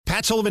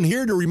Matt Sullivan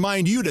here to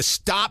remind you to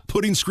stop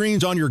putting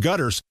screens on your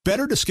gutters.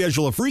 Better to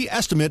schedule a free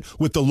estimate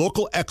with the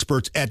local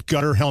experts at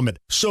Gutter Helmet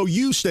so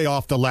you stay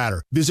off the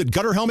ladder. Visit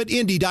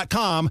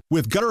GutterHelmetIndy.com.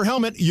 With Gutter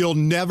Helmet, you'll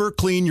never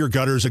clean your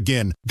gutters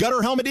again.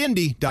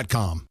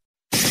 GutterHelmetIndy.com.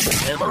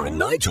 Hammer and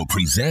Nigel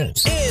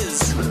presents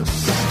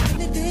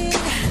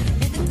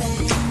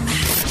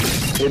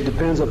It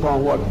depends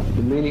upon what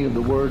the meaning of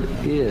the word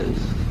is.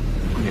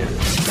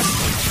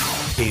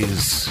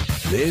 Is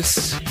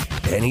this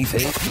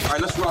anything? All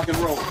right, let's rock and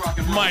roll.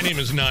 My name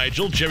is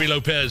Nigel. Jerry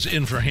Lopez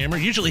in for Hammer.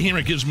 Usually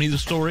Hammer gives me the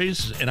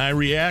stories, and I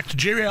react.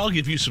 Jerry, I'll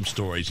give you some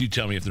stories. You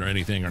tell me if they're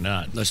anything or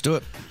not. Let's do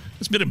it.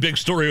 It's been a big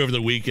story over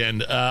the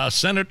weekend.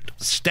 Senate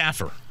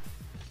staffer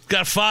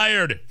got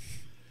fired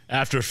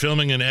after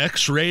filming an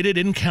X-rated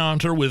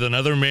encounter with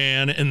another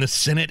man in the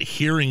Senate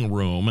hearing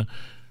room,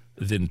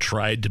 then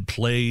tried to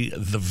play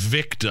the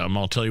victim.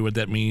 I'll tell you what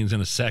that means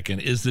in a second.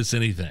 Is this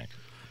anything?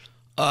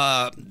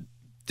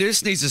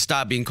 This needs to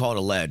stop being called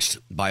alleged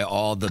by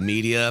all the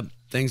media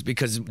things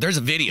because there's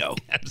a video.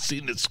 I've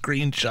seen the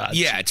screenshots.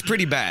 Yeah, it's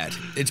pretty bad.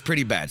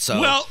 So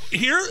well,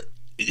 here's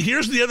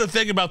the other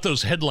thing about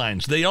those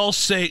headlines. They all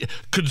say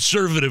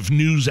conservative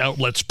news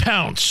outlets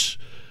pounce.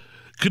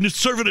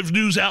 Conservative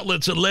news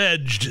outlets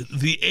alleged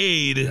the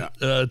aide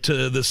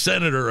to the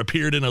senator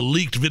appeared in a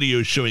leaked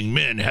video showing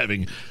men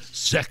having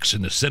sex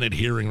in the Senate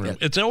hearing room.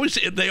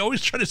 They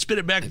always try to spin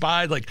it back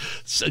by like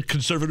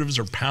conservatives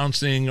are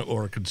pouncing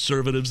or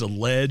conservatives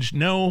alleged.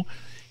 No,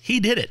 he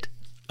did it.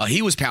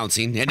 He was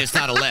pouncing, and it's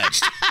not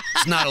alleged.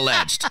 It's not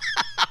alleged.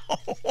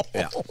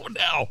 Yeah.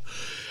 Now,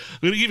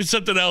 I'm going to give you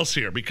something else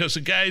here because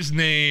the guy's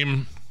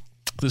name,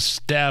 the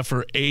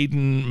staffer,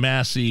 Aiden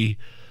Massey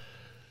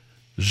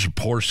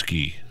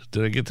Zaporsky.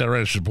 Did I get that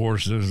right?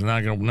 Zaporsky is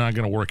not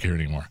gonna work here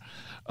anymore.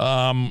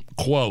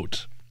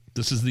 Quote: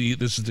 This is the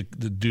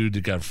dude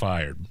that got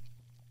fired.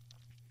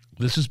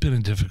 This has been a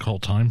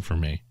difficult time for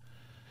me,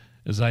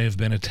 as I have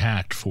been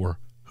attacked for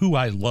who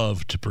I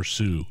love to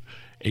pursue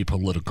a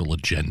political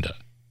agenda.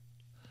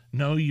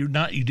 No, you're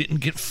not. You didn't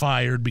get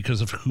fired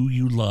because of who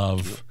you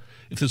love.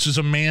 If this is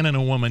a man and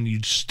a woman,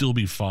 you'd still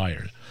be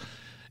fired.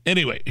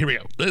 Anyway, here we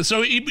go.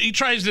 So he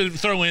tries to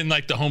throw in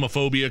like the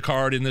homophobia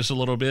card in this a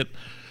little bit.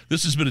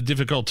 This has been a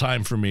difficult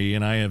time for me,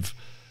 and I have,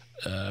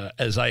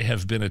 as I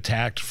have been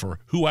attacked for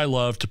who I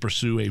love to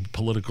pursue a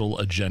political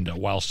agenda.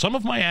 While some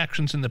of my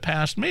actions in the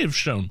past may have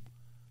shown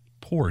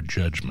poor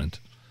judgment,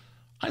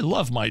 I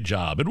love my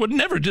job and would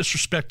never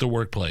disrespect the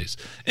workplace.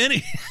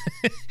 Any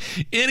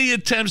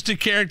attempts to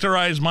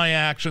characterize my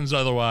actions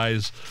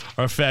otherwise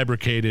are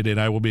fabricated, and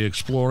I will be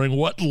exploring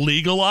what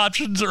legal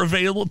options are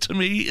available to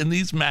me in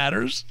these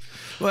matters.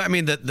 Well, I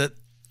mean, there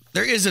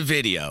is a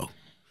video,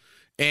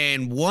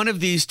 and one of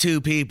these two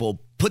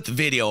people put the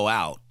video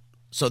out,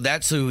 so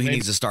that's who he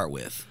needs to start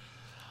with.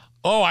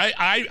 Oh,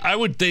 I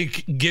would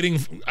think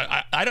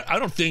I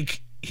don't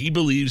think he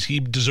believes he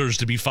deserves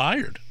to be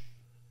fired.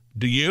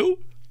 Do you?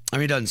 I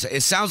mean,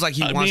 it sounds like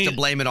he wants to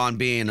blame it on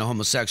being a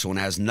homosexual and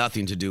has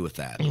nothing to do with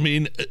that. I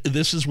mean,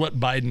 this is what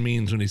Biden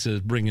means when he says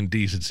bringing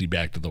decency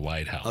back to the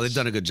White House. Oh, they've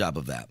done a good job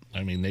of that.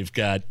 I mean, they've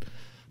got,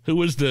 who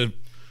was the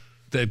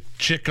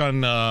chick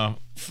on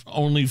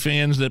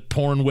OnlyFans, that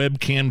porn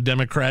webcam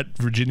Democrat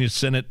Virginia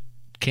Senate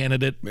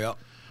candidate? Yeah.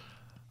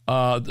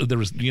 There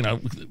was,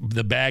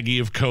 the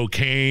baggie of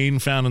cocaine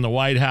found in the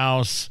White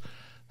House.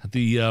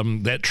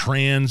 That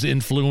trans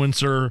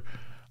influencer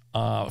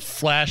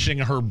flashing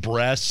her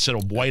breasts at a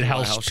White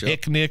House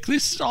picnic. Yep.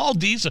 This is all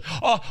decent.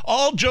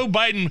 All Joe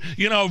Biden,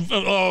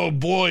 oh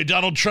boy,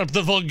 Donald Trump,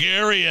 the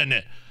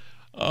vulgarian.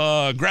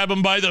 Grab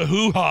him by the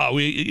hoo-ha.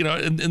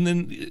 And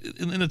then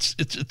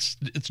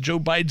it's Joe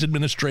Biden's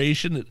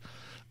administration that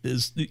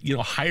is,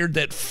 hired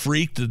that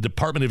freak, the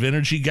Department of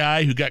Energy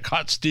guy who got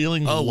caught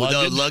stealing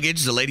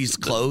luggage, the ladies'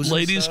 clothes.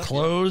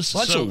 Clothes.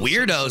 Bunch of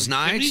weirdos,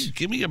 Nige.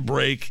 Give me a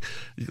break.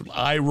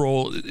 Eye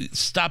roll.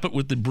 Stop it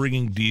with the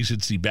bringing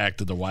decency back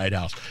to the White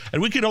House.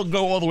 And we could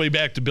go all the way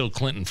back to Bill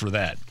Clinton for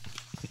that,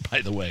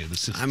 by the way.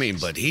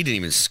 But he didn't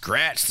even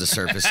scratch the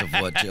surface of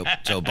what Joe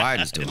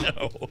Biden's doing.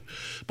 No.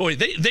 Boy,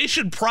 they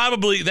should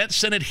probably, that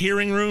Senate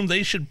hearing room,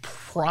 they should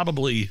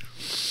probably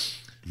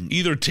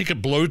either take a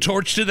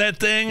blowtorch to that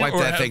thing, wipe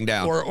that thing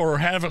down, or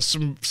have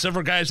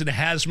several guys in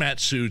hazmat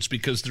suits,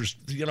 because there's,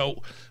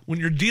 when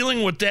you're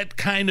dealing with that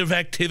kind of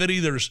activity,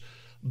 there's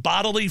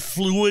bodily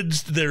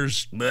fluids,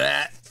 there's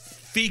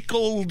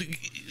fecal.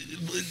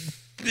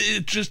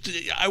 It just,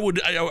 I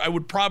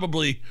would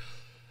probably,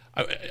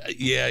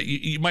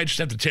 you might just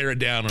have to tear it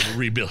down and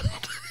rebuild.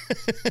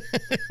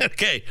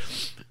 Okay,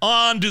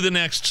 on to the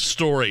next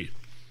story.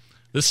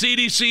 The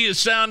CDC is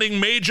sounding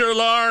major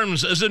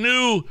alarms as a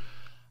new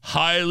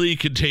highly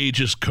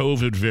contagious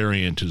COVID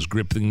variant is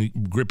gripping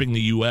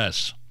the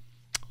U.S.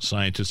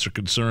 Scientists are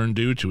concerned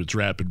due to its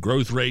rapid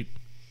growth rate,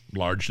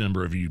 large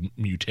number of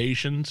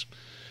mutations.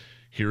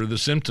 Here are the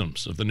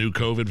symptoms of the new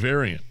COVID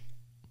variant: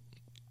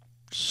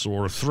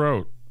 sore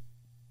throat,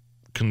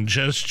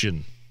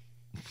 congestion,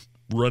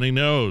 runny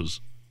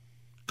nose,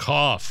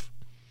 cough,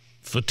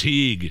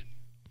 fatigue,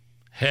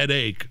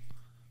 headache,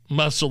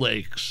 muscle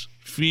aches,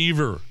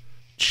 fever,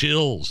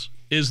 Chills.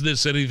 Is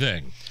this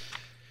anything?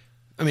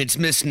 I mean, it's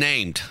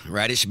misnamed,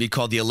 right? It should be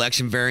called the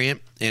election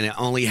variant, and it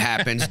only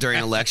happens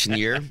during election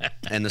year.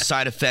 And the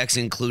side effects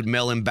include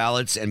mail-in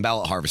ballots and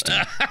ballot harvesting.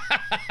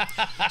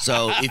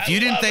 So if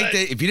you didn't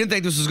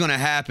think this was going to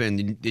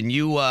happen, then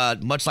you,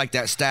 much like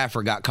that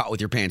staffer, got caught with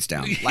your pants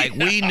down. Like,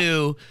 we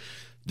knew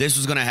this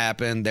was going to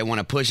happen. They want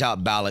to push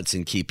out ballots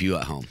and keep you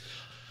at home.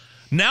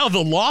 Now,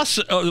 the loss,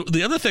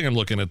 the other thing I'm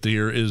looking at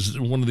here is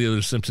one of the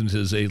other symptoms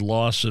is a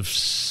loss of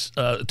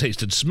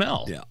taste and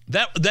smell. Yeah.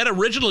 That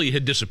originally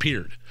had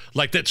disappeared.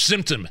 Like that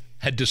symptom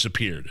had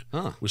disappeared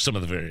with some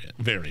of the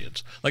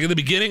variants. Like in the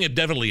beginning, it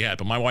definitely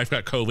happened. My wife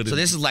got COVID. So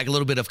this is like a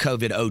little bit of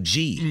COVID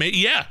OG.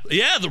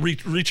 Yeah, the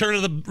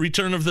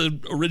return of the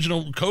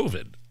original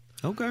COVID.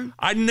 Okay.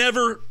 I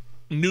never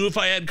knew if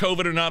I had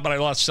COVID or not, but I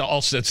lost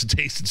all sense of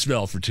taste and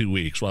smell for 2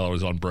 weeks while I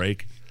was on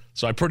break.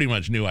 So I pretty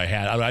much knew I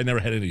had. I never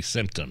had any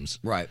symptoms.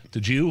 Right.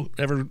 Did you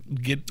ever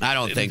get? I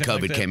don't think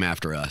COVID like came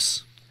after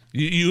us.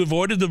 You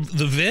avoided the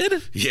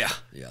vid? Yeah.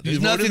 There's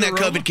nothing that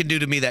COVID can do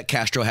to me that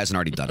Castro hasn't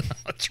already done.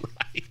 That's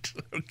right.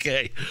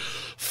 Okay.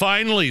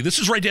 Finally, this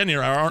is right down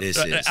here our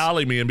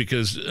alley, man,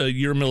 because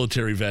you're a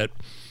military vet.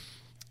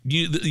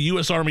 The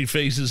U.S. Army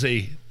faces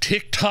a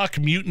TikTok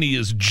mutiny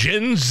as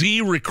Gen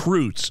Z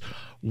recruits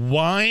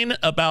whine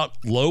about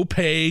low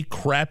pay,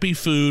 crappy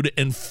food,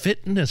 and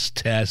fitness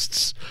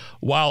tests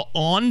while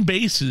on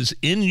bases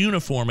in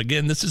uniform.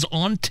 Again, this is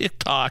on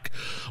TikTok.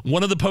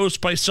 One of the posts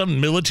by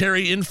some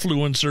military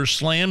influencer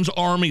slams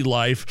Army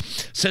life,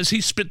 says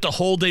he spent the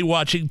whole day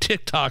watching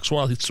TikToks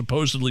while he's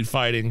supposedly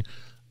fighting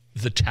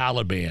the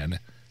Taliban.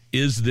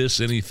 Is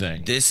this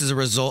anything? This is a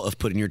result of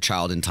putting your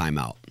child in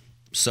timeout.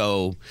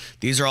 So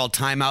these are all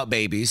timeout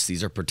babies.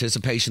 These are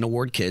participation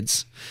award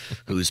kids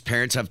whose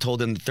parents have told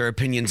them that their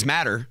opinions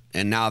matter,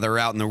 and now they're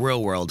out in the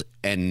real world,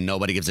 and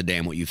nobody gives a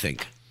damn what you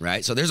think,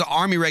 right? So there's an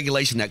Army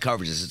regulation that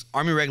covers this. It's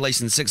Army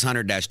Regulation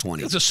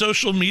 600-20. It's a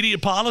social media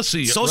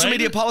policy. Social right?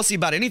 media policy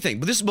about anything.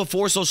 But this is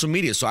before social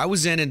media. So I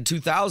was in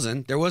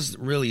 2000. There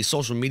wasn't really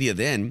social media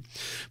then.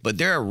 But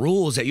there are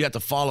rules that you have to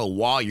follow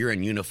while you're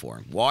in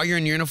uniform. While you're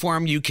in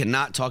uniform, you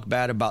cannot talk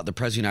bad about the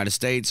President of the United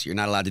States. You're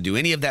not allowed to do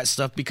any of that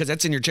stuff because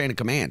that's in your chain of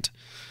command.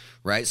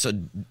 Right? So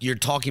you're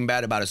talking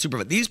bad about a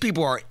supervisor. These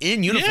people are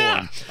in uniform.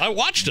 Yeah, I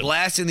watched them.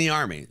 Blasting the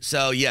Army.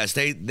 So, yes,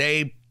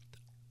 they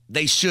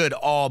should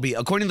all be,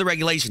 according to the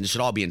regulations,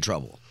 should all be in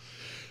trouble.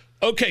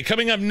 Okay,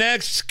 coming up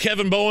next,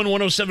 Kevin Bowen,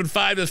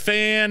 107.5 The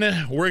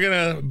Fan. We're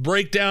going to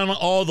break down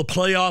all the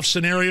playoff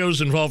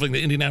scenarios involving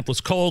the Indianapolis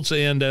Colts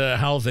and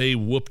how they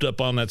whooped up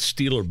on that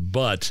Steeler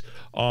butt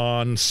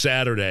on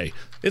Saturday.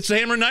 It's the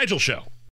Hammer and Nigel Show.